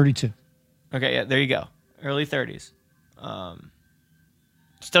 Crowder is 32. Okay, yeah, there you go. Early 30s.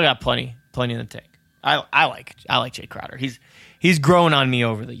 Still got plenty in the tank. I like Jay Crowder. He's grown on me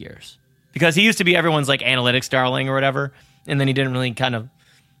over the years because he used to be everyone's analytics darling or whatever, and then he didn't really kind of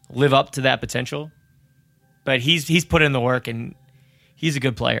live up to that potential. But he's put in the work, and he's a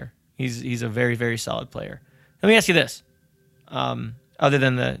good player. He's a very, very solid player. Let me ask you this. Other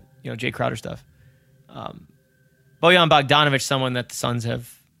than the Jay Crowder stuff. Bojan Bogdanovic, someone that the Suns have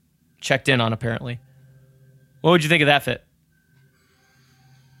checked in on apparently. What would you think of that fit?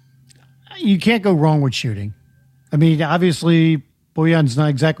 You can't go wrong with shooting. I mean, obviously, Bojan's not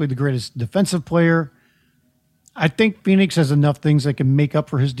exactly the greatest defensive player. I think Phoenix has enough things that can make up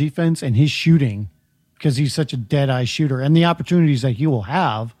for his defense and his shooting because he's such a dead-eye shooter. And the opportunities that he will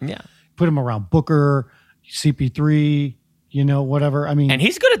have, put him around Booker, CP3, whatever. I mean, and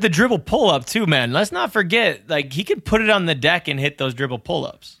he's good at the dribble pull-up too, man. Let's not forget, he could put it on the deck and hit those dribble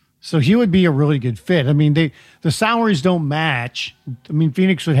pull-ups. So he would be a really good fit. I mean, the salaries don't match. I mean,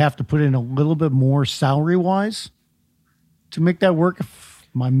 Phoenix would have to put in a little bit more salary-wise to make that work, if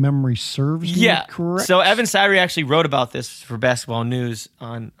my memory serves me correct. So Evan Sidery actually wrote about this for Basketball News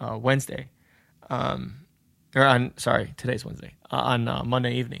on Wednesday. Today's Wednesday. On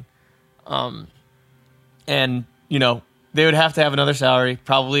Monday evening. And, they would have to have another salary,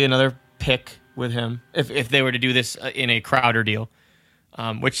 probably another pick with him if they were to do this in a Crowder deal,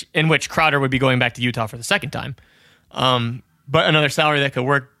 in which Crowder would be going back to Utah for the second time. But another salary that could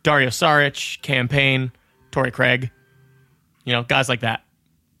work: Dario Saric, Cam Payne, Torrey Craig, guys like that.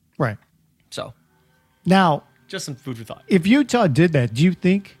 Right. So now, just some food for thought. If Utah did that, do you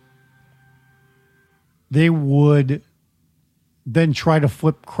think they would then try to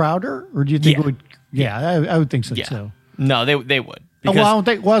flip Crowder, or do you think it would? Yeah, I would think so too. No, they would. Because, I don't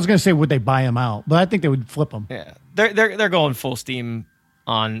think. Well, I was going to say, would they buy him out? But I think they would flip him. Yeah, they're going full steam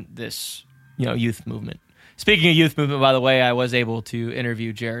on this, youth movement. Speaking of youth movement, by the way, I was able to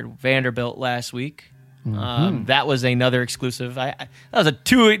interview Jared Vanderbilt last week. Mm-hmm. That was another exclusive. That was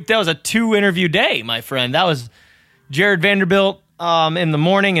a two interview day, my friend. That was Jared Vanderbilt in the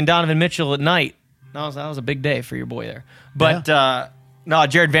morning and Donovan Mitchell at night. That was a big day for your boy there. But no,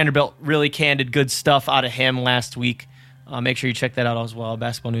 Jared Vanderbilt, really candid, good stuff out of him last week. Make sure you check that out as well,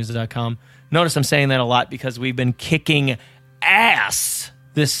 basketballnews.com. Notice I'm saying that a lot because we've been kicking ass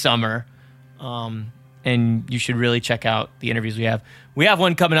this summer, and you should really check out the interviews we have. We have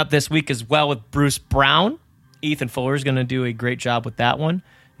one coming up this week as well with Bruce Brown. Ethan Fuller is going to do a great job with that one.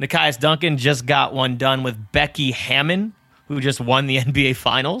 Nekias Duncan just got one done with Becky Hammon, who just won the NBA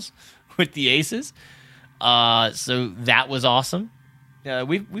Finals with the Aces. So that was awesome.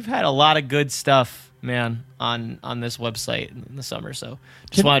 We've had a lot of good stuff, man, on this website in the summer. So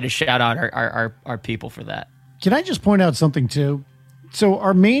just wanted to shout out our people for that. Can I just point out something too? So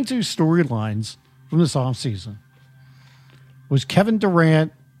our main two storylines from this offseason was Kevin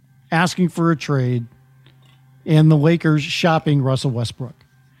Durant asking for a trade and the Lakers shopping Russell Westbrook.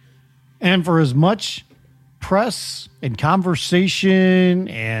 And for as much press and conversation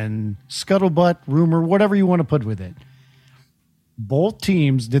and scuttlebutt, rumor, whatever you want to put with it, both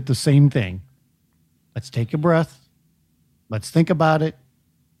teams did the same thing. Let's take a breath. Let's think about it.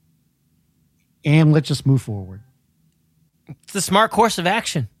 And let's just move forward. It's the smart course of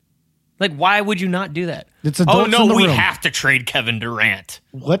action. Why would you not do that? It's we have to trade Kevin Durant.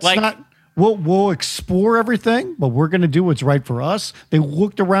 We'll explore everything, but we're going to do what's right for us. They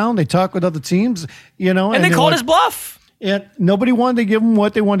looked around, they talked with other teams, and they called his bluff. And nobody wanted to give him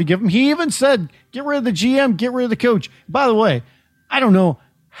what they wanted to give him. He even said, get rid of the GM, get rid of the coach. By the way, I don't know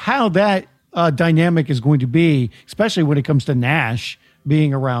how that dynamic is going to be, especially when it comes to Nash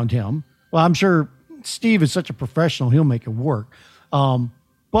being around him. Well, I'm sure Steve is such a professional, he'll make it work.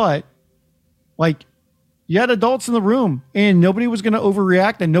 But you had adults in the room and nobody was going to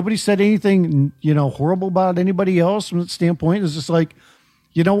overreact and nobody said anything, horrible about anybody else from that standpoint. It's just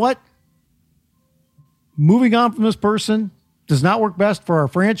you know what? Moving on from this person does not work best for our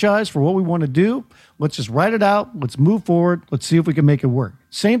franchise, for what we want to do. Let's just write it out. Let's move forward. Let's see if we can make it work.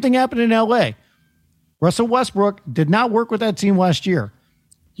 Same thing happened in LA. Russell Westbrook did not work with that team last year.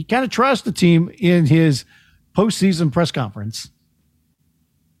 He kind of trashed the team in his postseason press conference.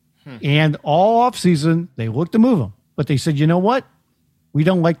 And all offseason, they looked to move him. But they said, you know what? We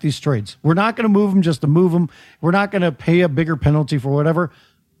don't like these trades. We're not going to move him just to move him. We're not going to pay a bigger penalty for whatever.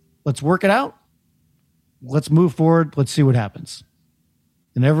 Let's work it out. Let's move forward. Let's see what happens.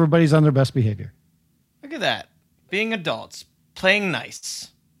 And everybody's on their best behavior. Look at that. Being adults. Playing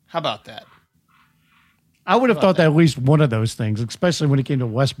nice. How about that? I would have thought that at least one of those things, especially when it came to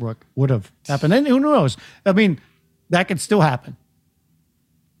Westbrook, would have happened. And who knows? I mean, that could still happen.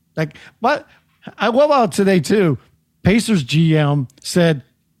 But I love how today, too, Pacers GM said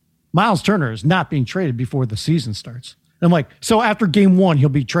Miles Turner is not being traded before the season starts. And I'm like, so after game one, he'll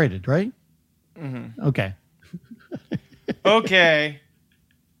be traded, right? Mm-hmm. Okay. Okay.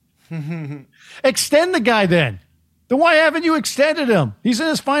 Extend the guy then. Then why haven't you extended him? He's in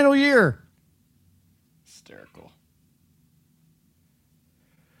his final year. Hysterical.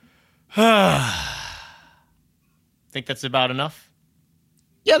 Think that's about enough?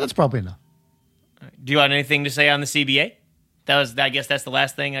 Yeah, that's probably enough. Do you have anything to say on the CBA? I guess that's the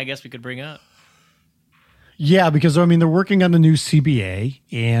last thing I guess we could bring up. Yeah, because I mean they're working on the new CBA,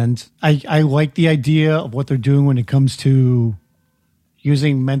 and I like the idea of what they're doing when it comes to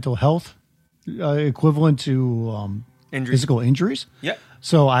using mental health equivalent to physical injuries. Yeah.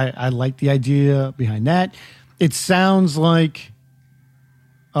 So I like the idea behind that. It sounds like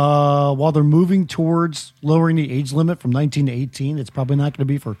while they're moving towards lowering the age limit from 19 to 18, it's probably not going to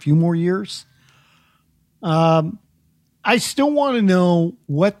be for a few more years. I still want to know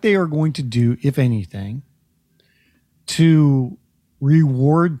what they are going to do, if anything, to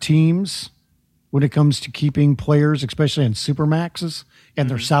reward teams when it comes to keeping players, especially on supermaxes and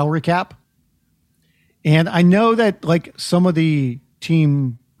their salary cap. And I know that like some of the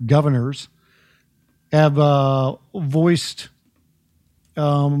team governors have voiced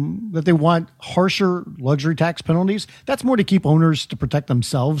that they want harsher luxury tax penalties. That's more to keep owners to protect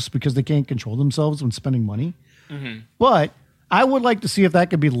themselves because they can't control themselves when spending money. But I would like to see if that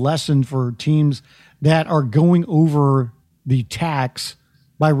could be lessened for teams that are going over the tax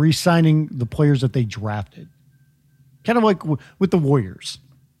by re-signing the players that they drafted. Kind of like with the Warriors.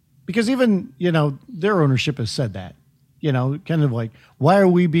 Because even, their ownership has said that. Kind of like, why are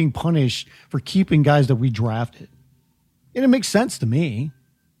we being punished for keeping guys that we drafted? And it makes sense to me.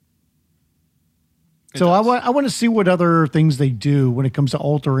 I want to see what other things they do when it comes to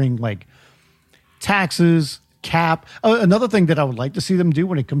altering like taxes, cap. Another thing that I would like to see them do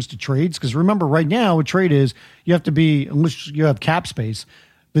when it comes to trades, because remember right now a trade is you have to be, unless you have cap space,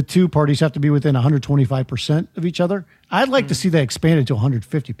 the two parties have to be within 125% of each other. I'd like to see that expanded to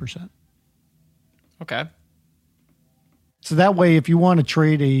 150%. Okay. So that way, if you want to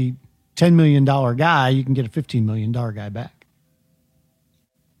trade a $10 million guy, you can get a $15 million guy back.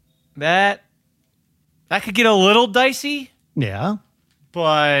 That could get a little dicey. Yeah.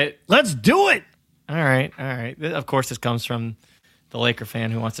 But let's do it. All right. Of course, this comes from the Laker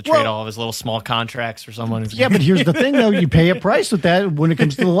fan who wants to trade all of his little small contracts for someone. Yeah, but here's the thing, though. You pay a price with that when it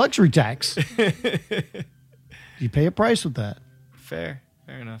comes to the luxury tax. You pay a price with that. Fair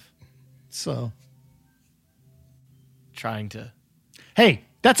enough. So. Trying to. Hey,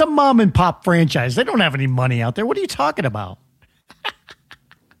 that's a mom and pop franchise. They don't have any money out there. What are you talking about?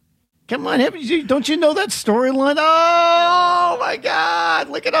 Come on, don't you know that storyline? Oh, my God.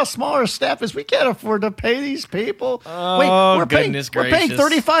 Look at how small our staff is. We can't afford to pay these people. Oh, we're paying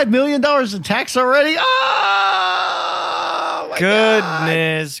 $35 million in tax already? Oh, my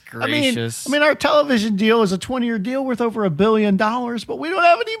goodness gracious. I mean, our television deal is a 20-year deal worth over $1 billion, but we don't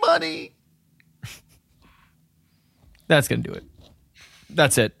have any money. That's going to do it.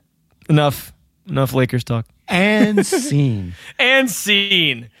 That's it. Enough Lakers talk. And scene. And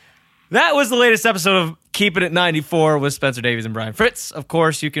scene. That was the latest episode of Keep It at 94 with Spencer Davies and Brian Fritz. Of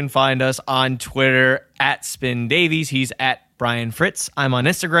course, you can find us on Twitter at Spin Davies. He's at Brian Fritz. I'm on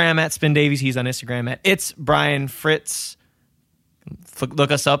Instagram at Spin Davies. He's on Instagram at It's Brian Fritz.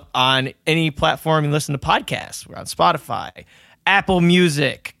 Look us up on any platform you listen to podcasts. We're on Spotify, Apple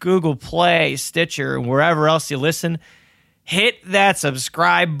Music, Google Play, Stitcher, and wherever else you listen. Hit that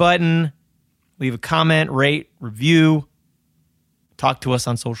subscribe button. Leave a comment, rate, review. Talk to us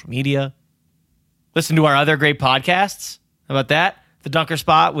on social media. Listen to our other great podcasts. How about that? The Dunker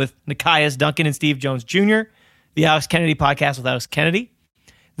Spot with Nikias Duncan and Steve Jones Jr. The Alex Kennedy Podcast with Alex Kennedy.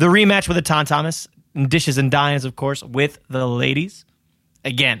 The Rematch with Aton Thomas. And Dishes and Dines, of course, with the ladies.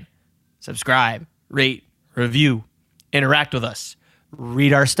 Again, subscribe, rate, review, interact with us,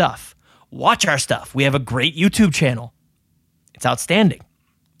 read our stuff, watch our stuff. We have a great YouTube channel. It's outstanding.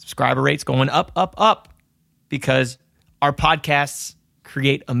 Subscriber rates going up because our podcasts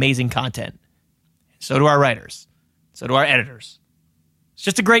create amazing content. So do our writers. So do our editors. It's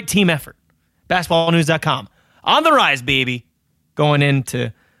just a great team effort. BasketballNews.com. On the rise, baby. Going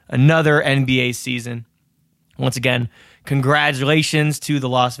into another NBA season. Once again, congratulations to the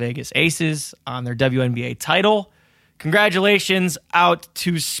Las Vegas Aces on their WNBA title. Congratulations out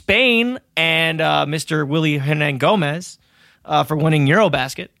to Spain and Mr. Willy Hernan Gomez for winning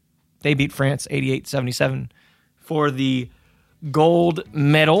Eurobasket. They beat France 88-77 for the gold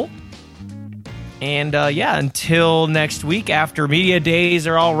medal. And until next week, after media days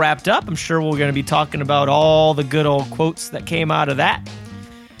are all wrapped up, I'm sure we're going to be talking about all the good old quotes that came out of that.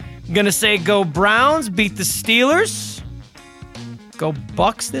 I'm going to say go Browns, beat the Steelers. Go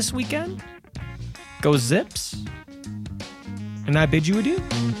Bucks this weekend. Go Zips. And I bid you adieu.